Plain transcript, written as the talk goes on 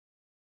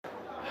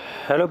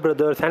Hello,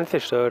 brothers and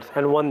sisters,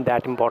 and one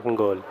that important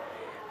girl.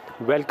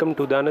 Welcome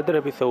to the another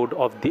episode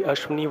of the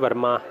Ashwini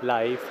Verma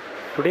Live.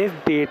 Today's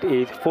date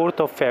is 4th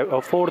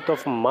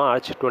of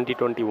March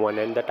 2021,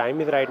 and the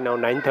time is right now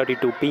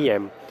 9:32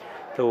 p.m.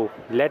 So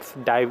let's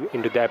dive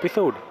into the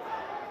episode,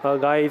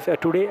 guys.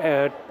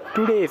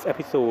 Today's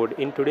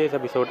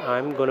episode,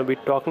 I'm gonna be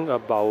talking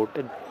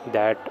about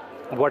that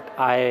what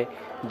I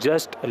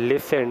just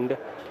listened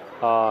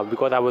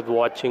because I was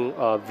watching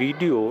a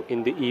video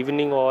in the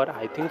evening, or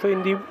I think so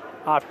in the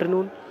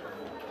afternoon,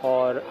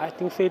 or I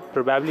think so it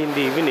probably in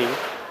the evening,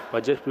 or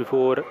just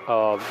before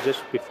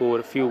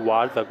a few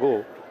hours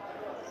ago,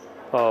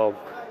 uh,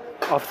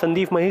 of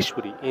Sandeep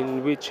Maheshwari,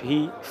 in which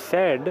he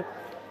said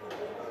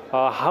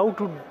how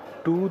to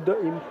do the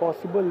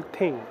impossible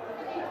thing,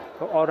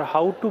 or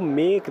how to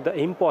make the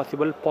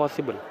impossible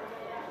possible.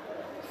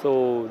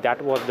 So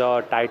that was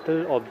the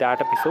title of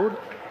that episode,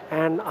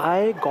 and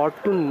I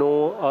got to know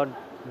a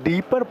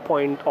deeper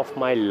point of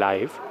my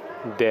life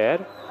there,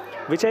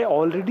 which I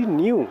already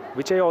knew,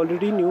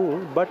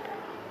 but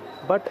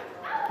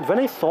when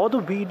I saw the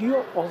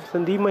video of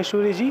Sandeep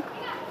Maheshwari ji,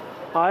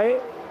 I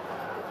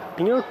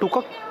took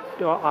a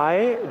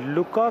I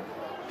look up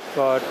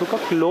took a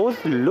close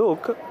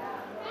look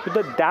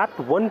to that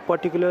one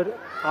particular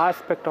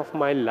aspect of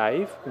my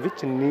life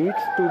which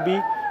needs to be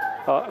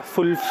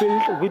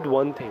fulfilled with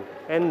one thing,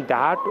 and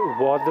that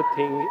was the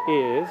thing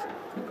is,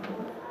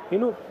 you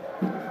know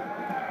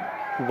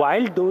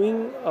while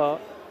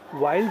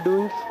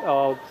doing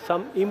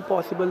some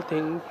impossible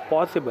thing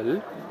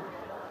possible,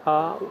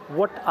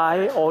 what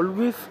I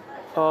always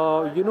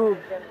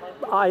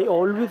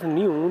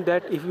knew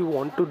that if you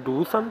want to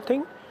do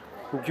something,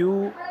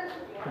 you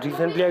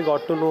recently I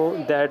got to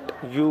know that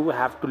you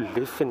have to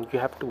listen, you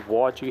have to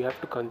watch, you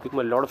have to consume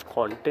a lot of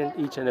content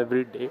each and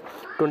every day,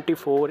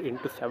 24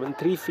 into 7,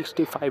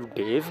 365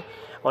 days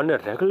on a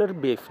regular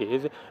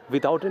basis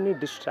without any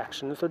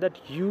distraction, so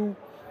that you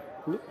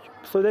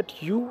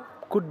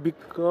could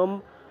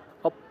become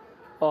a,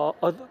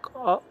 a,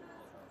 a,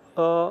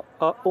 a,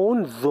 a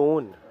own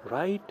zone,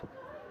 right?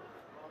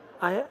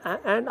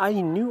 And I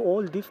knew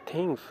all these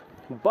things,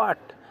 but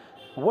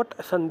what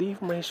Sandeep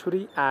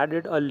Maheshwari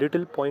added a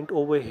little point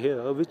over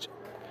here, which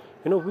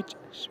you know,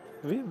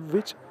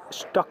 which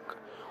stuck,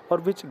 or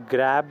which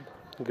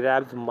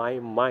grabs my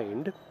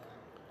mind,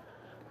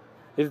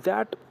 is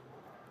that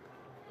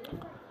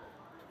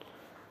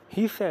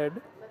he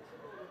said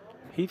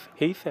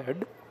he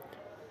said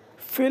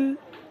Phil,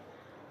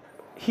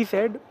 he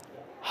said,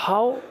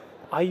 how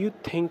are you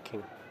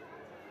thinking?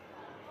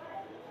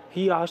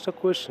 He asked a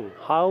question,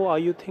 how are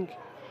you thinking?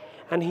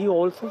 And he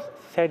also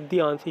said the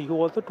answer, he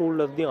also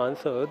told us the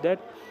answer, that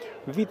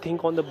we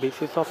think on the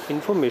basis of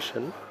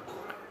information,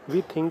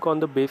 we think on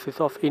the basis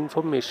of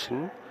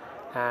information,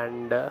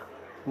 and the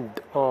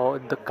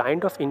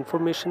kind of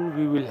information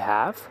we will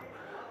have,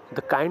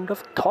 the kind of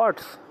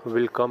thoughts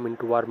will come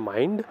into our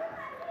mind,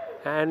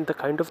 and the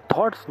kind of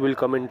thoughts will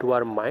come into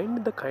our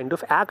mind, the kind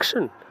of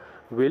action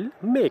will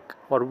make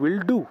or will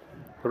do,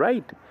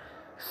 right?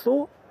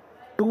 So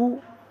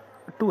to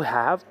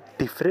have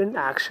different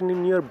action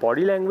in your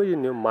body language,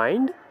 in your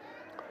mind,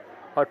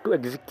 or to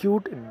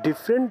execute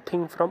different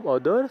thing from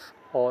others,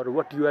 or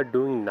what you are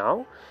doing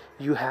now,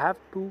 you have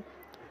to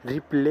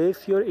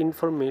replace your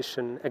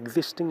information,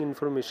 existing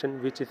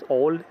information, which is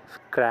all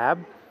scrap,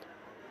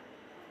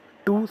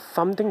 to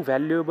something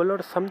valuable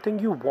or something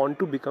you want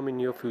to become in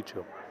your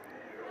future.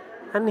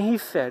 And he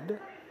said,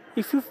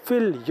 if you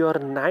fill your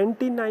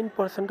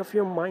 99% of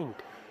your mind,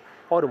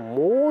 or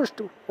most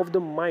of the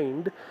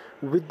mind,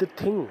 with the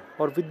thing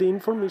or with the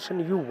information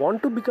you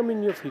want to become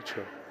in your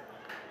future,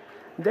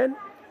 then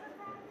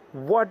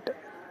what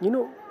you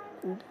know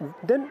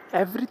then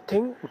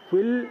everything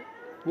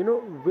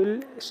will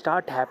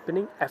start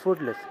happening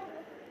effortlessly.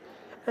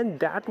 And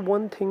that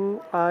one thing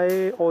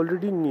I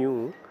already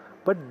knew,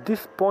 but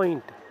this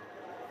point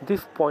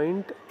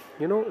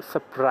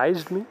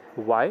surprised me.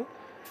 Why?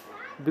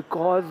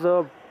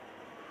 Because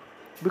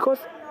because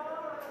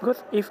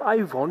because if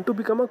I want to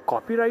become a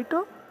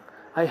copywriter,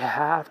 I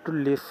have to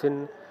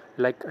listen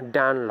like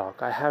Dan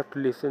Locke. I have to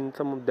listen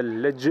some of the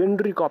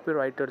legendary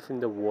copywriters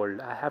in the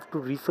world. I have to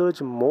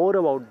research more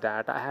about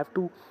that. I have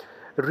to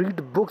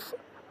read books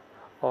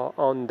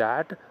on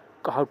that,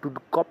 how to do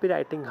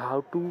copywriting,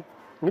 how to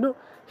you know.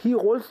 He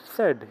also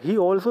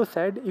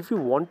said if you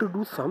want to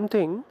do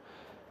something,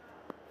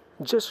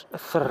 just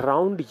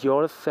surround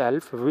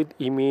yourself with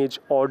image,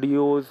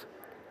 audios,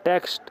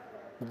 text,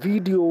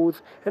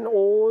 videos, and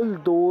all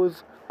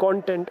those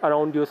content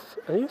around you.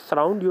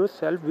 Surround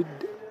yourself with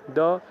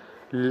the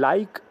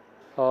like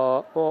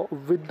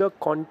with the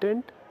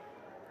content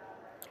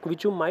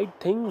which you might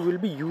think will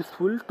be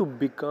useful to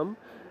become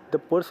the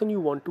person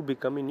you want to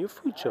become in your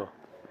future.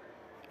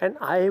 And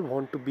I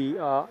want to be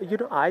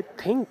I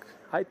think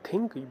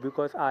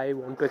because I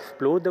want to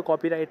explore the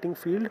copywriting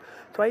field,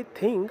 so I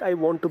think I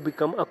want to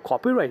become a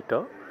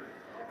copywriter.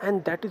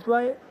 And that is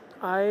why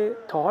I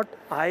thought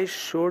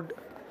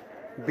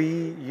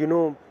be you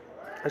know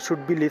I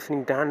should be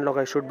listening Dan Log,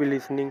 I should be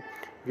listening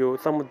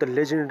some of the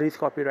legendary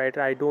copywriter,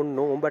 I don't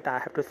know, but I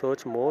have to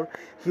search more.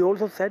 He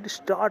also said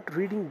start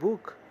reading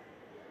book,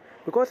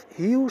 because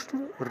he used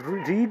to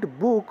read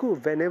book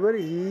whenever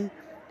he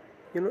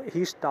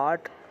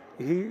starts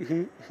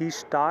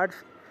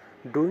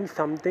doing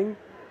something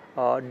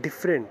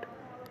different.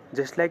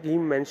 Just like he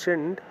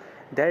mentioned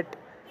that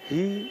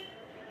he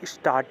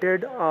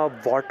started a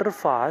water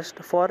fast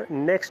for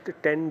next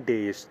 10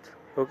 days.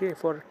 Okay,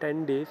 for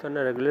 10 days on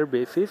a regular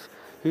basis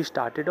he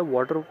started a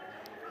water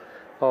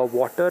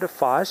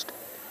fast.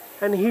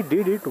 And he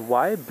did it,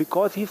 why?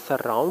 Because he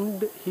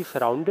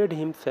surrounded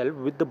himself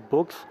with the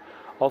books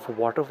of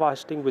water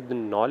fasting, with the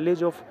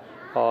knowledge of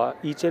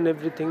each and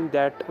everything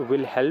that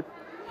will help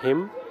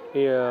him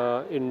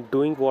in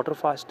doing water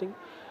fasting.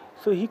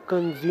 So he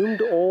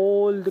consumed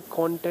all the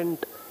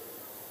content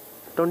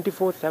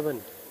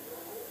 24/7.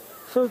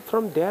 So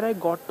from there I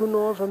got to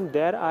know, from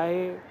there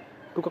I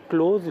took a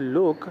close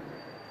look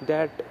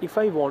that if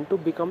I want to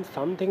become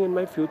something in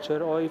my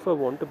future, or if I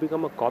want to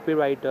become a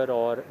copywriter,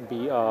 or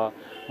be a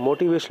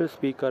motivational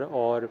speaker,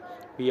 or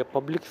be a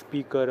public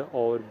speaker,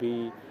 or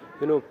be,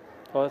 you know,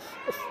 a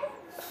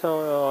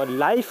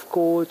life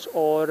coach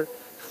or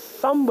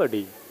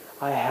somebody,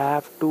 I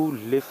have to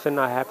listen,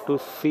 I have to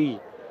see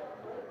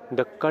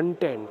the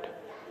content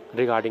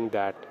regarding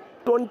that.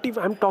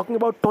 I'm talking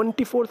about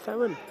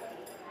 24/7.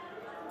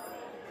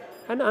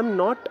 And I'm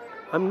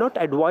not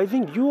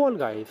advising you all,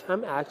 guys.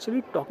 I'm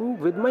actually talking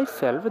with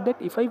myself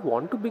that if I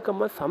want to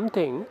become a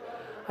something,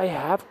 I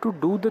have to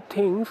do the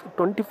things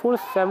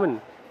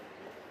 24/7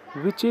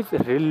 which is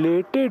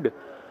related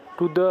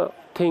to the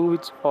thing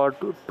which, or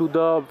to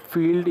the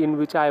field in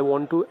which I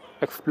want to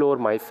explore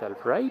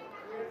myself, right?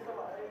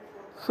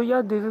 So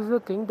yeah, this is the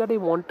thing that I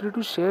wanted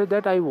to share,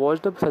 that I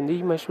watched the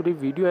Sandeep Maheshwari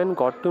video and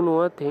got to know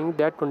a thing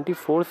that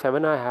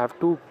 24/7 I have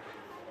to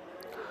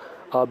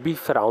be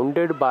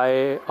surrounded by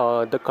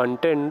the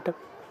content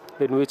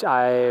in which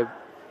I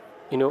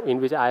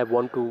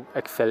want to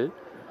excel.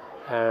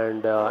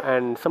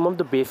 And some of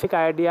the basic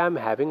idea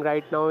I'm having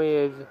right now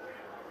is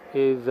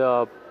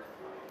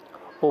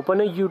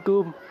open a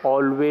YouTube,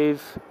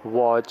 always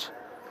watch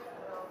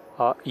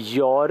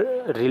your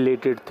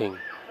related thing.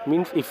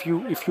 Means if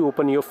you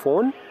open your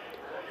phone,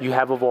 you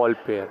have a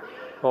wallpaper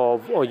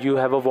or you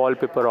have a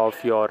wallpaper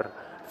of your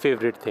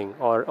favorite thing,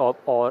 or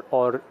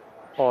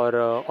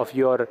of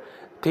your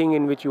thing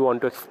in which you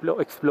want to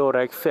explore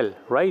or excel,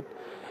 right?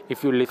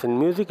 If you listen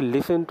music,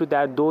 listen to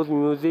those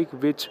music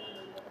which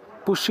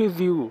pushes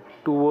you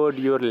toward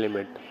your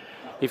limit.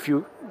 If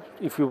you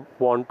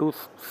want to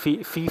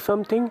see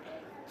something,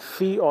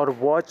 see or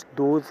watch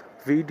those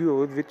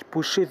videos which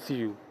pushes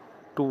you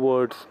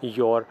towards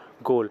your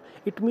goal.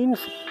 It means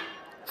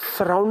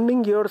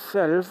surrounding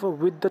yourself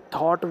with the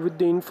thought, with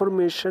the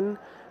information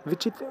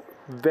which is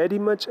very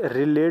much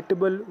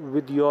relatable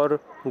with your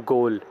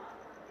goal,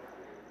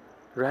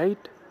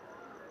 right?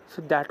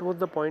 So that was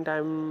the point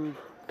I'm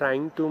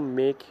trying to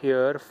make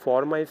here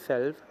for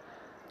myself,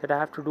 that I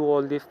have to do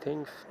all these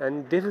things,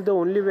 and this is the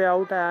only way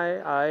out.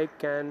 I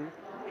can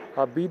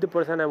be the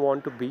person I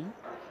want to be,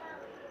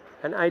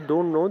 and I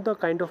don't know the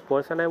kind of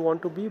person I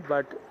want to be,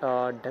 but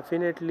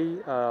definitely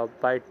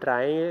by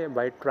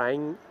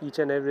trying each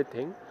and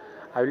everything,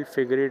 I will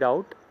figure it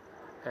out.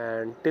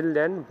 And till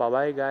then, bye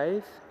bye,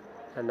 guys,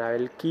 and I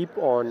will keep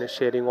on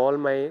sharing all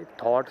my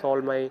thoughts,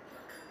 all my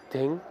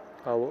thing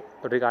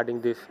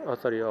regarding this.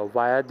 Sorry,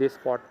 via this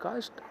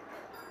podcast.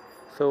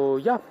 So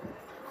yeah,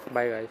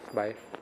 bye guys, bye.